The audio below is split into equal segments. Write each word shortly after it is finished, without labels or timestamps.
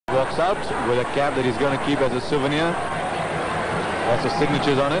walks out with a cap that he's going to keep as a souvenir. Lots of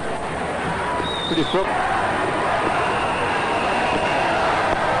signatures on it. Pretty crook.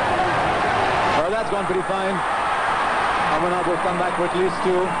 Well, that's gone pretty fine. Amarnath will come back for at least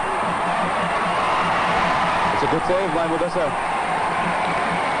 2. It's a good save by Mohinder.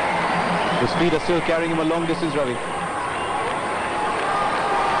 The speed are still carrying him a long distance, Ravi.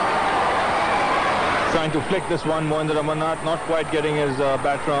 Trying to flick this one, Mohinder Amarnath, not quite getting his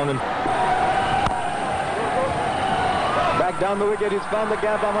bat round. And back down the wicket, he's found the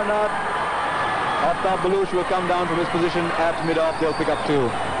gap, Amarnath. Aftab Baluch will come down from his position at mid-off, they'll pick up 2.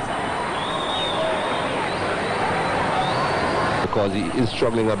 Because he is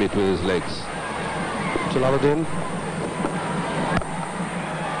struggling a bit with his legs. Jalaluddin.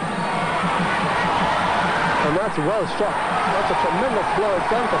 And that's well struck. That's a tremendous blow. It's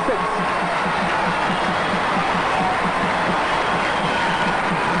down for 6.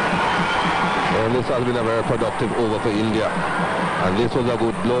 And this has been a very productive over for India. And this was a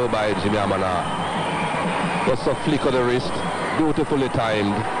good blow by Jimmy Amarnath. Just a flick of the wrist, beautifully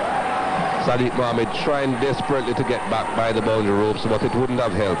timed. Sadiq Mohammed trying desperately to get back by the boundary ropes, but it wouldn't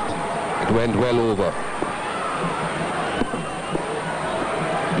have helped. It went well over.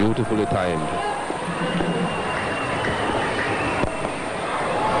 Beautifully timed.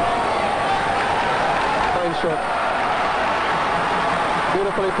 Fine shot.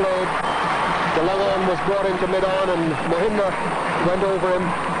 Beautifully played. The long on was brought into mid-on and Mohinder went over him,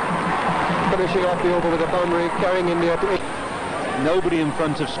 finishing off the over with a boundary, carrying India to 8. Nobody in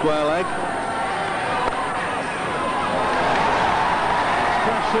front of square leg.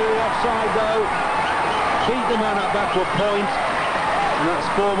 Crash to the offside though. Beat the man up back to a point. And that's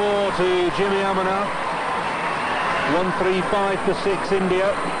 4 more to Jimmy Amarnath. 1-3-5 for 6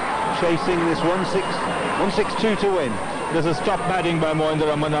 India. Chasing this 1-6-2 to win. there's a stop batting by Mohinder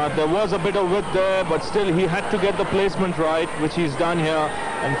Amarnath. There was a bit of width there, but still he had to get the placement right, which he's done here,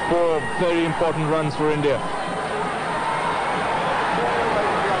 and 4 very important runs for India.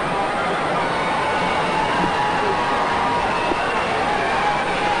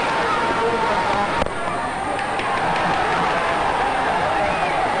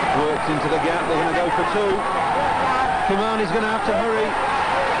 Works into the gap, they're going to go for 2. Kimani's going to have to hurry.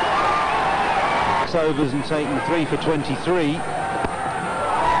 Overs and taken 3 for 23. Amarnath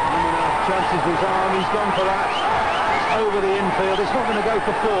chances his arm, he's gone for that. Over the infield, it's not going to go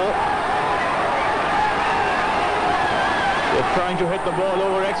for 4. They're trying to hit the ball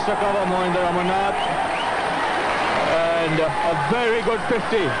over extra cover, Mohinder Amarnath. And a very good 50.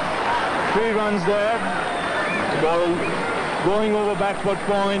 3 runs there. The ball going over backward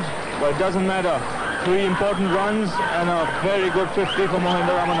point, but it doesn't matter. 3 important runs and a very good 50 for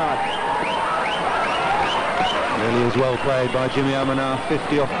Mohinder Amarnath. Really was well played by Jimmy Amarnath,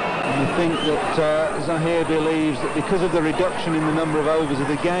 50 off. And you think that Zahir believes that because of the reduction in the number of overs of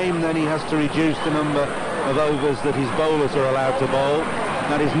the game, then he has to reduce the number of overs that his bowlers are allowed to bowl.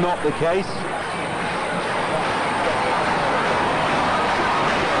 That is not the case.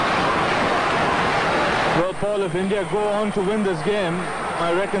 Well, Paul, if India go on to win this game,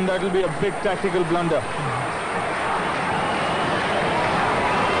 I reckon that will be a big tactical blunder.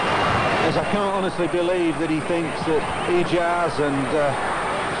 I can't honestly believe that he thinks that Ijaz and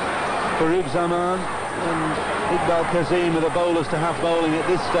Farouk Zaman and Iqbal Kazim are the bowlers to have bowling at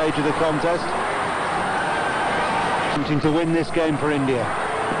this stage of the contest. Wanting to win this game for India.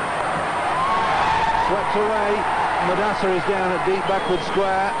 Swept away. Mohinder is down at deep backward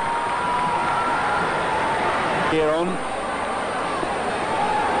square. Here on.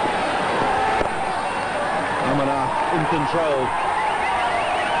 Amarnath in control.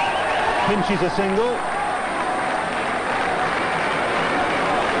 Pinches a single.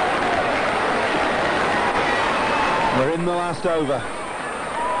 We're in the last over.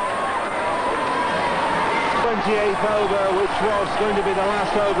 28th over, which was going to be the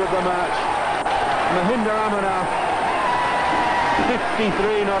last over of the match. Mohinder Amarnath,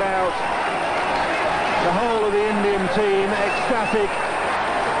 53 not out. The whole of the Indian team ecstatic.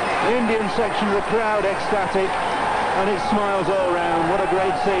 The Indian section of the crowd ecstatic. And it smiles all round. What a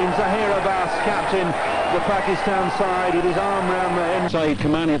great scene. Zahir Abbas, captain the Pakistan side, with his arm round the end. Saeed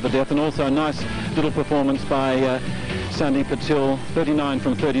Kamani at the death, and also a nice little performance by Sandeep Patil, 39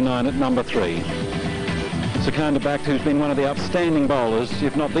 from 39 at number 3. Sikandar Bakht, who's been one of the outstanding bowlers,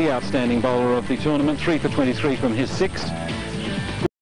 if not the outstanding bowler of the tournament, 3 for 23 from his 6th.